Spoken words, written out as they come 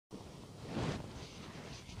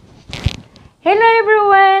Hello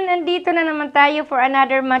everyone! Nandito na naman tayo for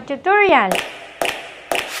another math tutorial.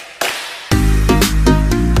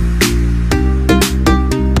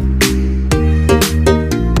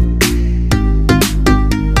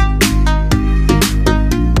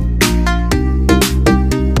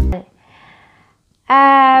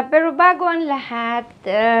 Pero bago ang lahat,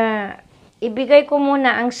 ibigay ko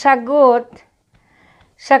muna ang sagot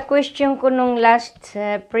sa question ko nung last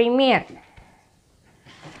premiere.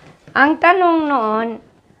 Ang tanong noon,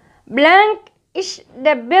 blank is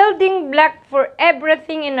the building block for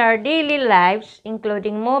everything in our daily lives,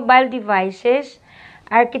 including mobile devices,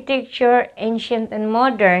 architecture, ancient and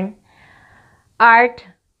modern, art,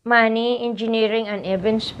 money, engineering, and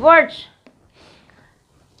even sports.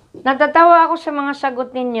 Natatawa ako sa mga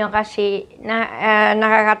sagot ninyo kasi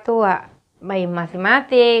nakakatuwa. May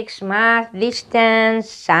mathematics, math, distance,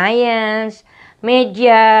 science,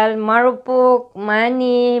 medial, marupok,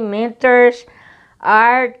 money, meters,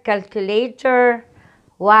 art, calculator,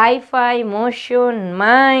 Wi-Fi, motion,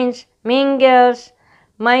 minds, mingles,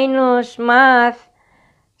 minus, math,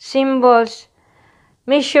 symbols,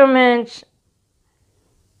 measurements,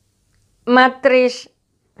 matrix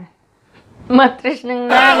ng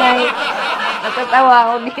nanay.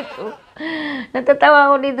 Natatawa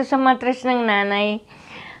ako dito sa matrix ng nanay.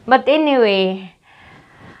 But anyway,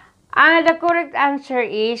 the correct answer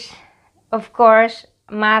is, of course,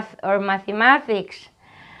 math or mathematics.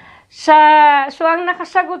 So ang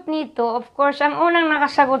nakasagot nito, of course, ang unang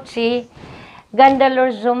nakasagot si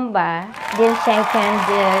Gandalor Zumba, then second,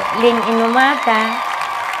 Lynn Inumata,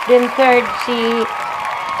 then third si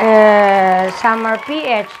Summer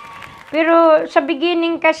PH. Pero sa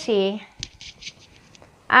beginning kasi,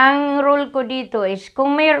 ang rule ko dito is,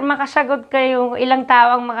 kung may makasagot kayo, ilang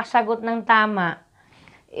tao ang makasagot ng tama,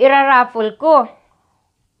 iraraffle ko.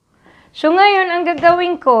 So ngayon, ang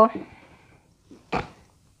gagawin ko,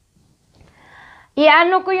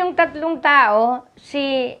 iano ko yung tatlong tao,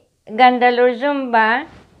 si Gandalor Zumba,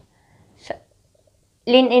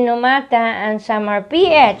 Lynn Inumata, and Summer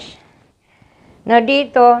PH. Now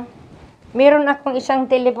dito, meron akong isang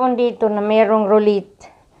telepon dito na merong roulette.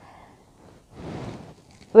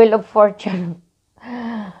 Wheel of Fortune.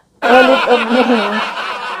 Roulette of names.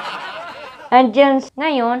 Andyan.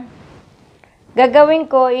 Ngayon, gagawin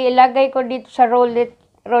ko, ilagay ko dito sa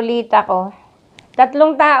roulette ko.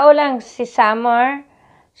 Tatlong tao lang, si Summer,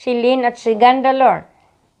 si Lynn, at si Gandalor.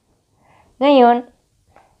 Ngayon,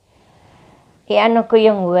 iano ko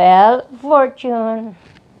yung Wheel of Fortune.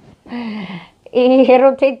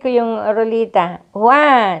 I-rotate ko yung rulita.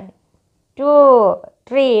 1, 2,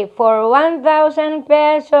 3, for 1,000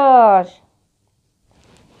 pesos.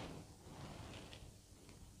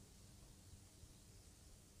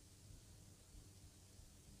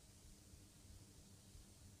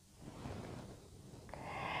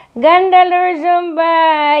 Gandalor Zumba!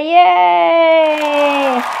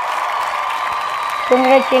 Yay!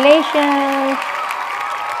 Congratulations!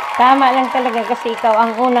 Tama lang talaga kasi ikaw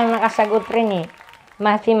ang unang nakasagot rin eh.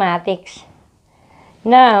 Mathematics.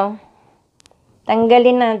 Now,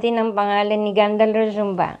 tanggalin natin ang pangalan ni Gandalor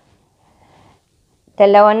Zumba.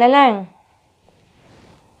 Dalawa na lang.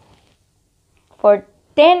 For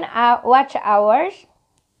 10 watch hours,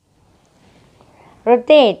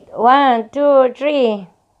 rotate. 1, 2,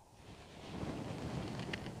 3.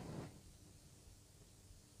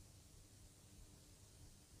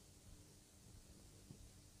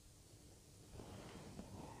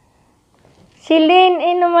 Si Lynn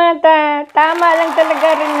Inumata, tama lang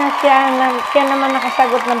talaga rin na siya naman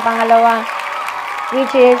nakasagot ng pangalawa,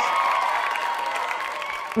 which is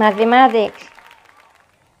mathematics.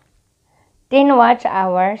 10 watch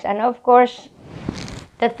hours, and of course,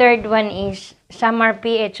 the third one is Summer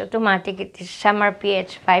PH, automatic, it is Summer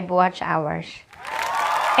PH 5 watch hours.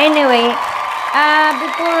 Anyway,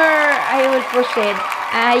 before I will proceed,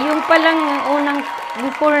 yung palang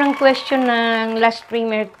before ng question ng last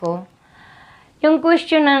premiere ko, yung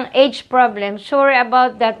question ng age problem, sorry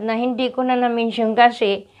about that na hindi ko na na-mention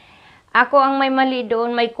kasi ako ang may mali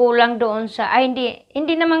doon, may kulang doon sa, hindi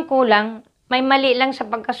naman kulang, may mali lang sa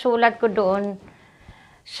pagkasulat ko doon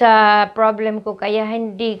sa problem ko, kaya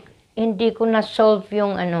hindi ko na-solve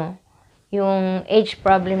yung yung age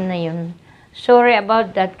problem na yun. Sorry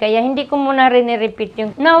about that, kaya hindi ko muna rin i-repeat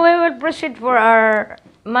yung. Now we will proceed for our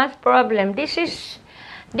math problem.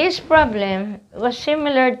 This problem was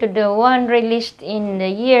similar to the one released in the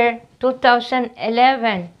year 2011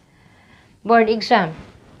 board exam.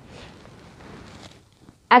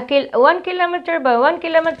 1 kilometer by 1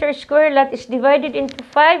 kilometer square lot is divided into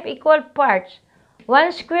 5 equal parts.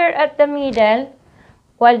 1 square at the middle,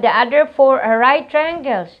 while the other 4 are right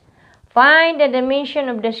triangles. find the dimension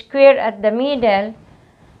of the square at the middle.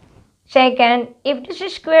 Second, if this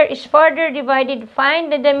square is further divided,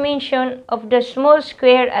 find the dimension of the small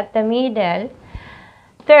square at the middle.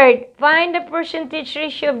 Third, find the percentage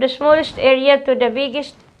ratio of the smallest area to the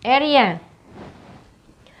biggest area.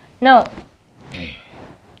 Now,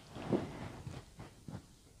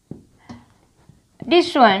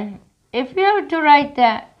 this one, if we have to write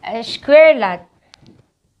a square lot,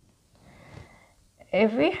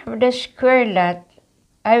 if we have the square lot,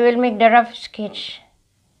 I will make the rough sketch.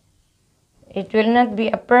 It will not be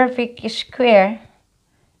a perfect square.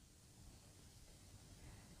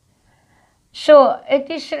 So,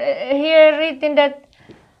 it is here written that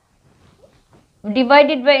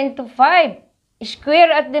divided by into 5.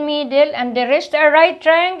 Square at the middle and the rest are right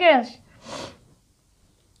triangles.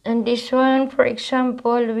 And this one, for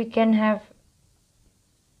example, we can have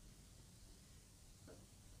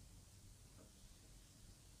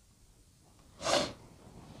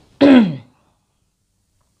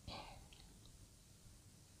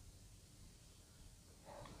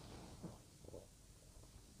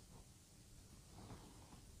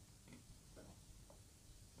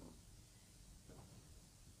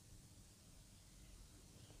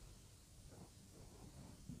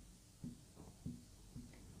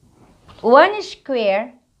one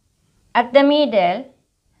square at the middle,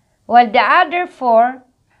 while the other 4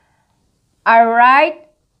 are right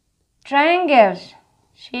triangles.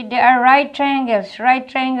 See, they are right triangles. Right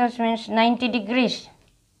triangles means 90 degrees.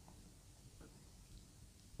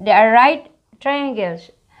 They are right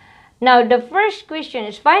triangles. Now, the first question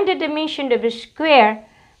is find the dimension of the square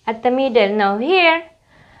at the middle. Now, here,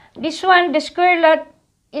 this one, the square lot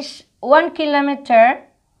is 1 kilometer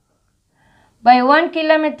by 1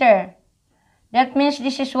 kilometer. That means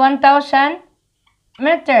this is 1,000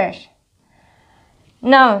 meters.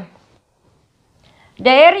 Now, the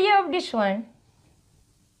area of this one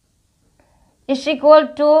is equal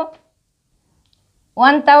to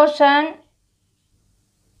 1,000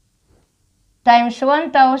 times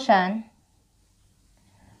 1,000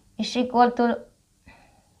 is equal to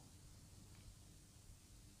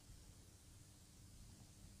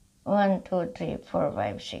 1, 2, 3, 4,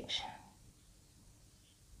 5, 6.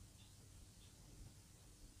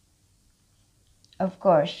 Of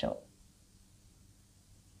course, so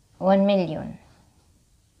 1 million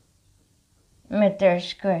meters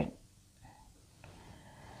squared.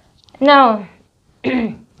 Now,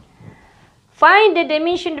 find the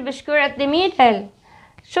dimension of the square at the middle.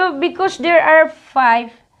 So, because there are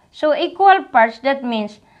 5, so equal parts, that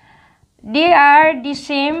means they are the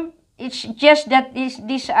same. It's just that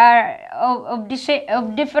these are of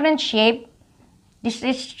different shape. This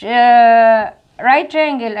is right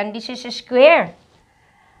triangle and this is a square.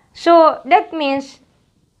 So, that means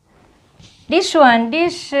this one,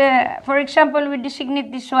 for example, we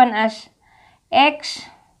designate this one as x.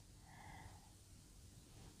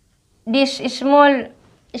 This small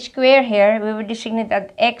square here, we will designate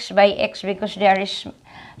that x by x because there is.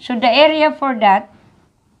 So, the area for that,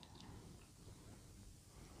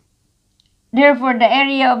 therefore, the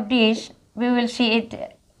area of this, we will see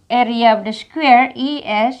it, area of the square,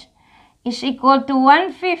 ES, is equal to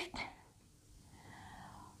 1/5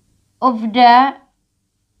 of the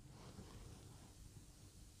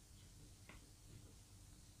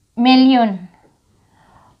million.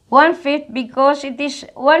 1/5 because it is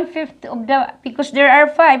 1/5 of the, because there are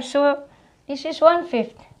 5, so this is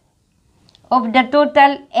 1/5 of the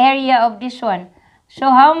total area of this one. So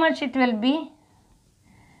how much it will be?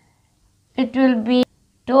 It will be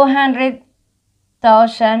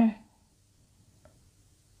 200,000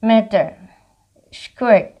 meter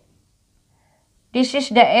squared. This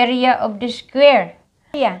is the area of the square.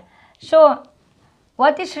 Yeah. So,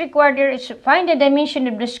 what is required here is to find the dimension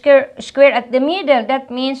of the square at the middle.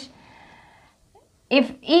 That means,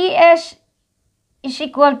 if ES is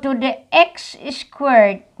equal to the x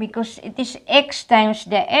squared, because it is x times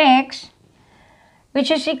the x,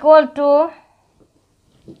 which is equal to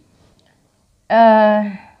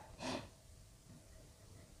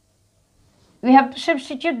we have to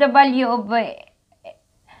substitute the value of the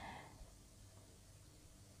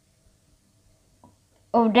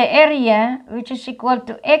area, which is equal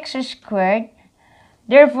to x squared.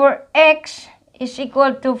 Therefore, x is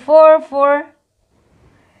equal to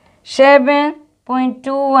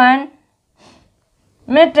 447.21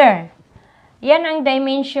 meter. Yan ang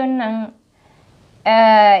dimension ng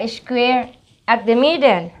square at the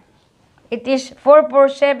middle. It is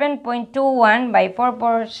 447.21 by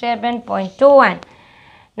 447.21.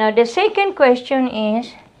 Now, the second question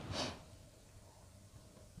is,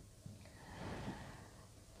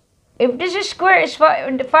 if this square is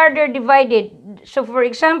further divided, so for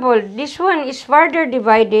example, this one is further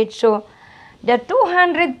divided, so the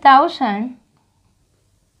 200,000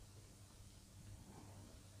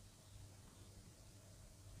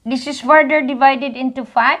 this is further divided into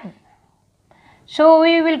 5. So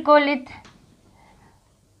we will call it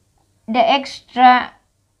the extra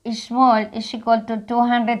small is equal to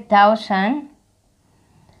 200,000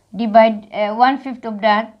 divide 1/5 of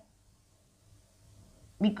that,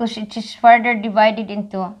 because it is further divided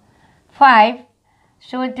into 5,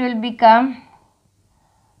 so it will become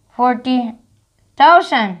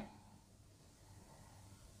 40,000.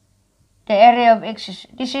 The area of x,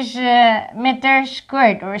 this is meter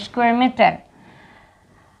squared or square meter.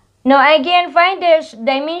 Now again, find the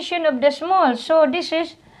dimension of the small. So this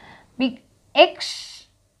is x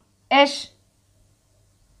is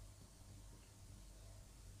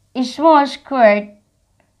small squared,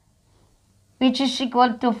 which is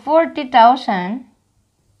equal to 40,000.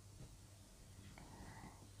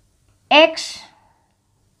 X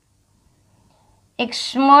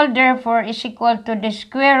small therefore is equal to the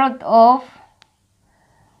square root of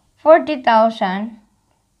 40,000,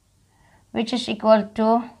 which is equal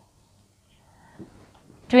to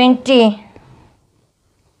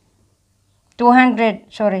 200,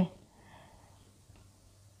 sorry.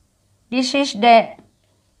 This is the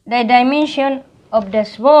dimension of the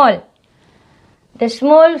small. The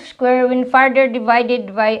small square when further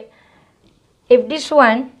divided by, if this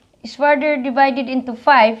one is further divided into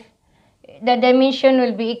 5, the dimension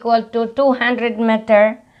will be equal to 200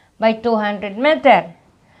 meter by 200 meter.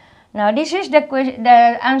 Now this is the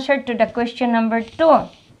answer to the question number 2.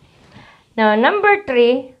 Now number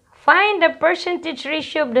 3, find the percentage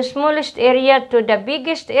ratio of the smallest area to the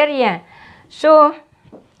biggest area. So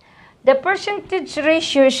the percentage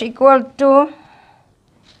ratio is equal to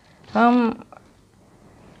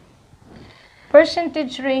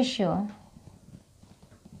percentage ratio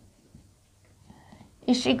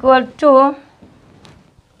is equal to,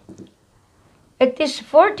 it is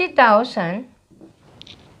 40,000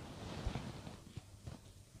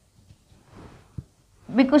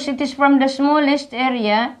 because it is from the smallest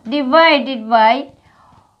area divided by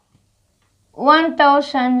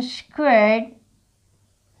 1,000 squared,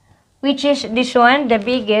 which is this one, the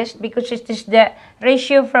biggest, because it is the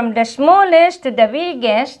ratio from the smallest to the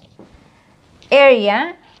biggest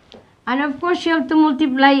area. And of course, you have to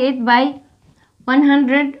multiply it by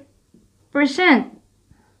 100%.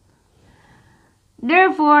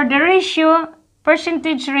 Therefore, the ratio,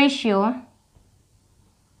 percentage ratio,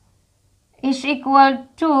 is equal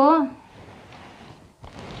to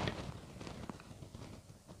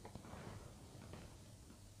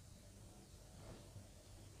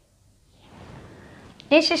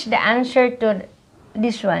this is the answer to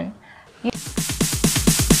this one.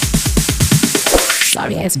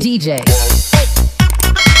 Sorry, it's DJ.